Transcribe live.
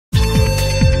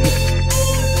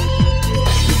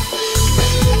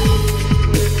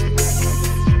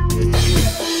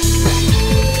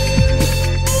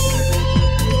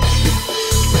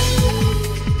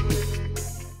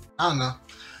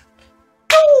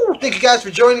thank you guys for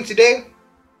joining today.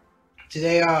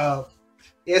 Today, yeah,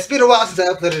 it's been a while since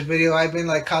I uploaded a video. I've been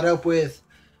like caught up with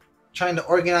trying to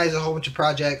organize a whole bunch of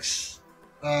projects.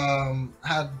 I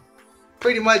had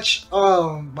pretty much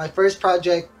my first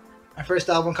project, my first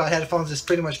album called Headphones is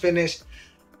pretty much finished.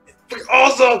 Freaking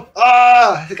awesome!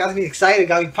 It got me excited,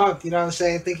 got me pumped. You know what I'm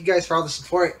saying? Thank you guys for all the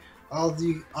support. All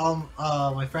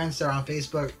my friends that are on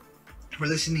Facebook for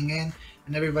listening in,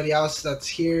 and everybody else that's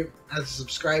here as a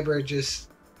subscriber, just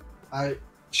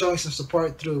showing some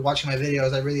support through watching my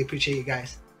videos. I really appreciate you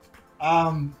guys.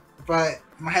 But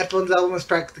my Headphones album is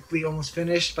practically almost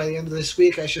finished. By the end of this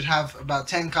week, I should have about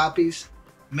 10 copies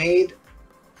made.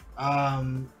 I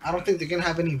don't think they're gonna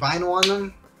have any vinyl on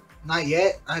them, not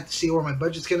yet. I have to see where my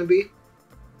budget's gonna be,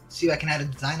 see if I can add a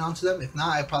design onto them. If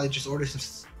not, I probably just order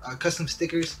some custom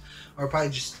stickers, or probably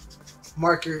just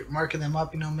marker them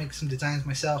up, you know, make some designs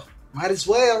myself. Might as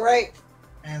well, right?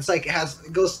 And it's like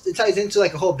it ties into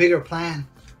like a whole bigger plan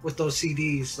with those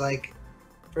CDs. Like,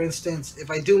 for instance,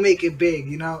 if I do make it big,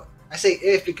 you know, I say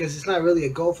if because it's not really a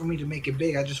goal for me to make it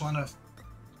big. I just want to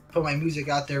put my music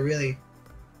out there really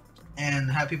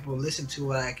and have people listen to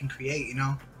what I can create, you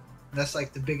know. That's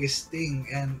like the biggest thing,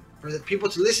 and for the people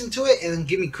to listen to it and then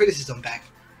give me criticism back,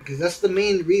 because that's the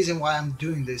main reason why I'm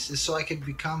doing this, is so I could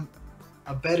become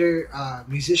a better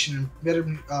musician and better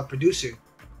producer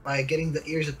by getting the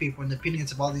ears of people and the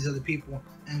opinions of all these other people,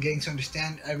 and getting to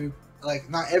understand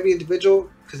not every individual,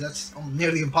 because that's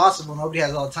nearly impossible. Nobody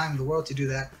has all the time in the world to do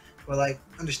that, but like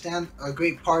understand a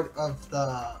great part of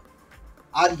the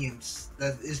audience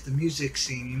that is the music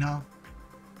scene, you know.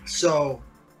 So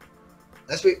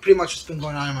that's pretty much what's been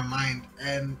going on in my mind.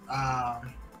 And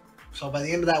so by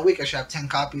the end of that week, I should have 10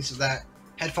 copies of that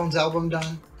Headphones album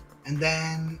done. And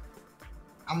then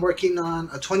I'm working on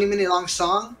a 20-minute long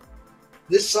song.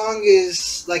 This song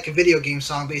is like a video game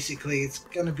song, basically. It's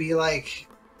gonna be like,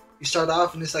 you start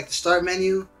off and it's like the start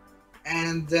menu,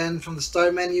 and then from the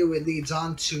start menu it leads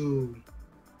on to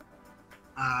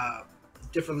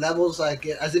different levels, like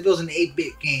as if it was an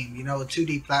 8-bit game, you know, a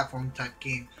 2D platform type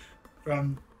game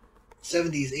from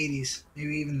 70s, 80s,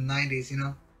 maybe even the 90s, you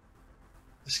know.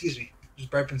 Excuse me,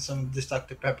 just burping some of this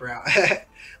Dr. Pepper out.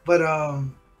 But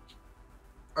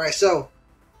alright, so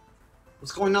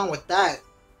what's going on with that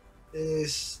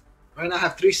is right now I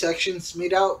have 3 sections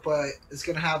made out, but it's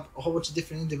gonna have a whole bunch of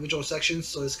different individual sections,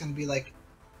 so it's gonna be like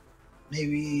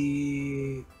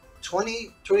maybe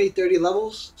 20, 30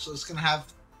 levels. So it's gonna have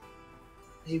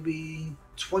maybe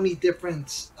 20 different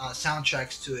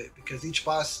soundtracks to it, because each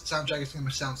boss soundtrack is gonna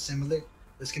sound similar.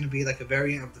 It's gonna be like a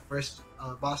variant of the first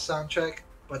boss soundtrack,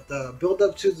 but the build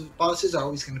up to the bosses are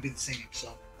always gonna be the same.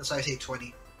 So that's why I say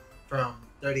 20 from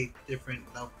 30 different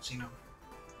levels, you know.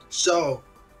 So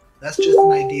that's just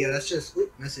an idea. That's just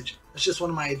message. That's just one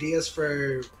of my ideas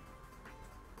for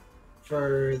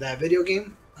that video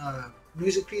game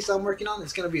music piece I'm working on.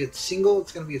 It's gonna be a single.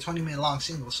 It's gonna be a 20-minute long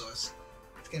single. So it's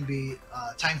gonna be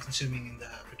time consuming in the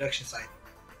production side.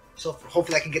 So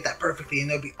hopefully I can get that perfectly, and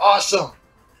it'll be awesome.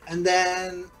 And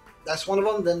then that's one of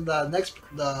them. Then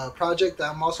the project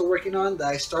that I'm also working on, that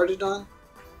I started on.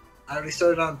 I already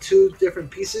started on 2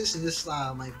 different pieces, and this is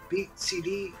my beat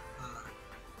CD.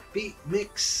 Beat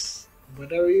mix,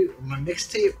 whatever my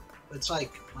mixtape. It's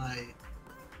like my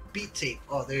beat tape.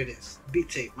 Oh, there it is, beat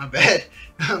tape. My bad,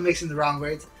 I'm mixing the wrong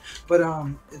words. But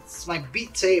it's my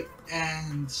beat tape,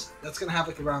 and that's gonna have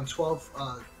like around 12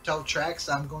 tracks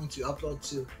that I'm going to upload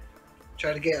to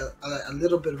try to get a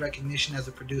little bit of recognition as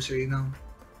a producer. You know,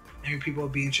 maybe people will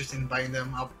be interested in buying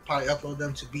them. I'll probably upload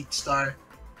them to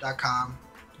beatstars.com.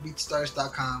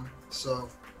 So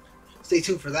stay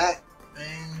tuned for that.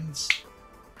 And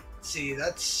see,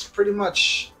 that's pretty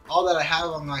much all that I have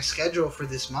on my schedule for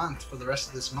this month, for the rest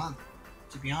of this month,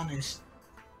 to be honest.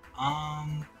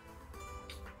 I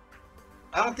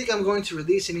don't think I'm going to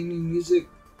release any new music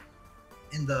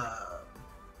in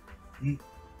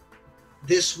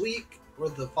this week or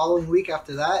the following week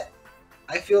after that.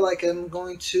 I feel like I'm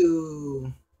going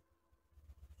to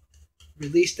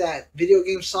release that video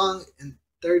game song in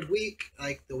 3rd week,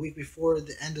 like the week before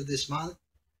the end of this month.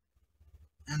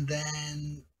 And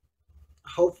then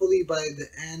hopefully by the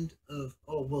end of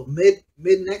mid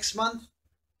next month,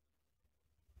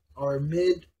 or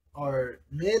mid or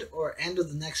end of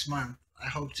the next month, I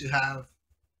hope to have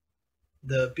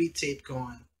the beat tape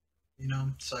going, you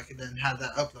know, so I can then have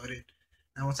that uploaded.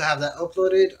 And once I have that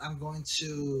uploaded, I'm going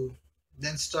to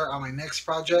then start on my next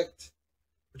project,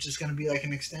 which is going to be like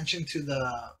an extension to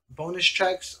the bonus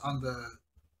tracks on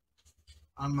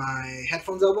my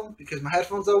Headphones album, because my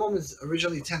Headphones album is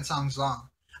originally 10 songs long.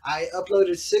 I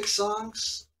uploaded 6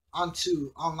 songs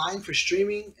onto online for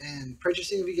streaming and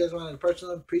purchasing. If you guys want to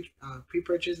personal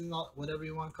pre-purchase and all, whatever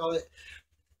you want to call it,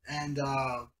 and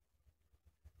um,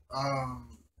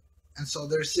 and so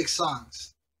there's 6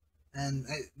 songs, and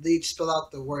they each spell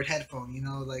out the word headphone. You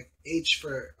know, like H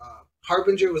for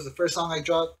Harbinger was the first song I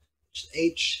dropped, which is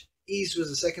H. Ease was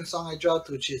the second song I dropped,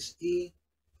 which is E.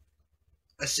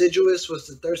 Assiduous was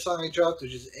the third song I dropped,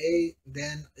 which is A.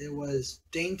 Then it was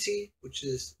Dainty, which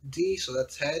is D, so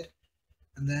that's head.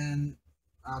 And then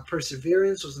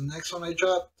Perseverance was the next one I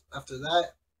dropped after that,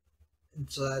 and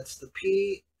so that's the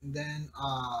P. And then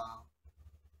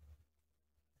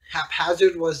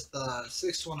Haphazard was the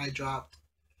sixth one I dropped,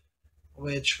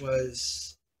 which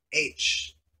was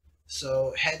H.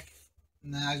 So head.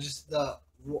 Now just the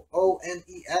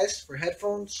ONES for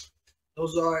headphones.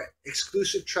 Those are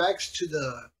exclusive tracks to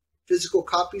the physical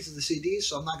copies of the CDs,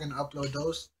 so I'm not gonna upload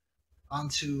those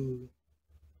onto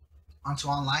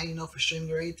online, you know, for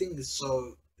streaming or anything.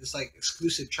 So it's like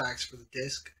exclusive tracks for the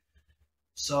disc.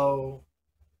 So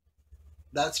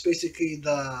that's basically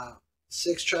the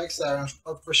 6 tracks that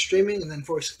are up for streaming, and then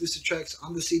 4 exclusive tracks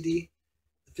on the CD,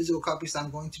 the physical copies that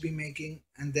I'm going to be making.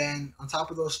 And then on top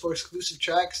of those 4 exclusive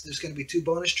tracks, there's going to be 2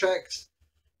 bonus tracks,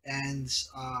 and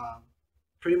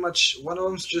pretty much one of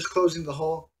them's just closing the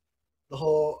whole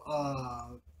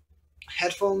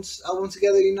headphones album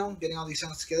together. You know, getting all these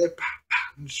sounds together,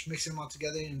 and just mixing them all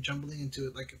together and jumbling into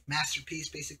it like a masterpiece,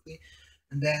 basically.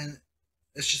 And then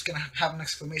it's just gonna have an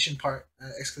exclamation point,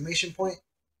 exclamation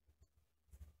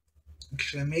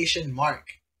mark,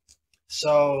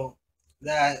 so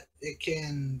that it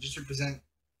can just represent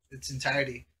its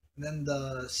entirety. And then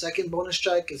the second bonus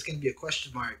track is gonna be a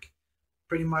question mark,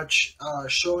 pretty much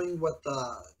showing what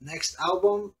the next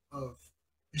album of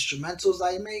instrumentals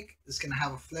I make is gonna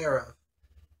have a flair of,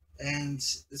 and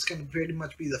it's gonna pretty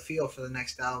much be the feel for the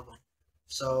next album.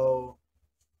 So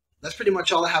that's pretty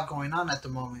much all I have going on at the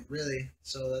moment, really.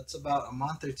 So that's about a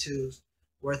month or two's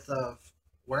worth of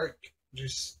work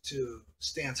just to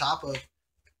stay on top of.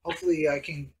 Hopefully I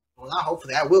can, well, not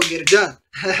hopefully, I will get it done.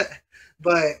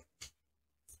 But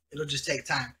it'll just take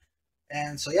time.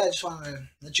 And so yeah, I just wanted to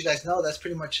let you guys know that's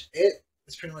pretty much it.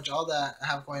 That's pretty much all that I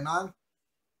have going on.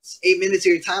 It's 8 minutes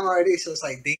of your time already, so it's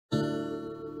like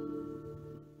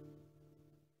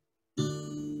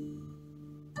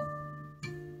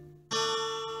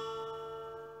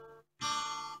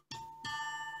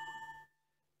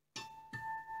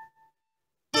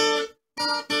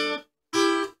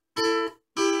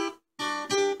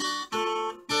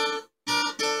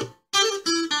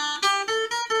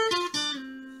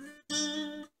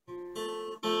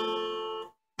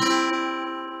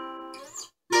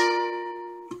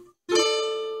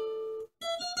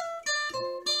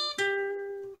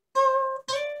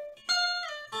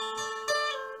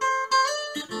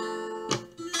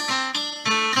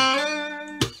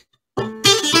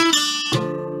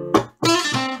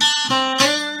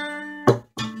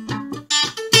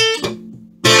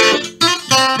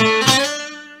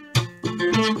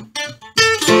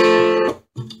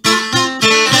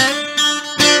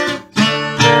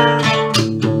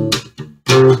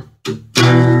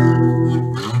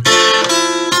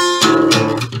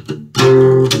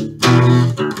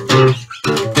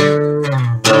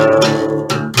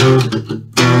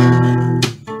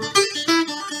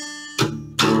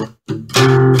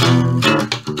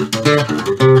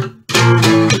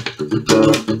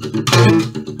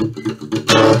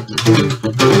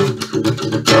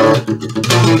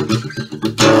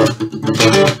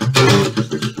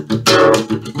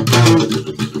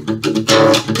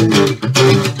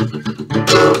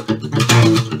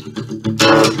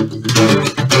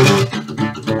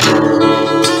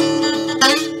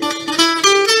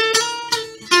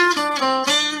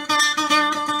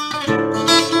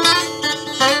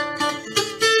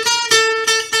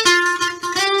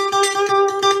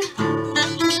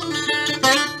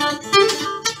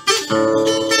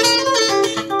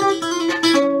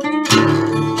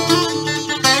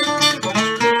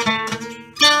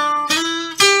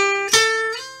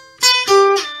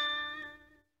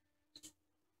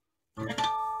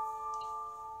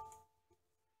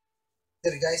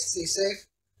Hey guys, stay safe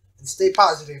and stay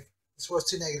positive. This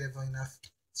world's too negative enough.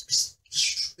 Let's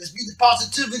be the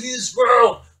positivity in this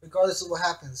world, regardless of what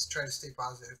happens. Try to stay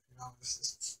positive. You know,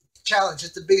 it's a challenge.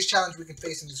 It's the biggest challenge we can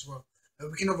face in this world.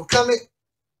 If we can overcome it,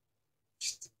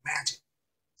 just imagine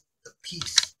the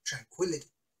peace, tranquility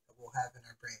that we'll have in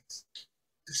our brains.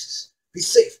 Be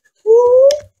safe. Woo!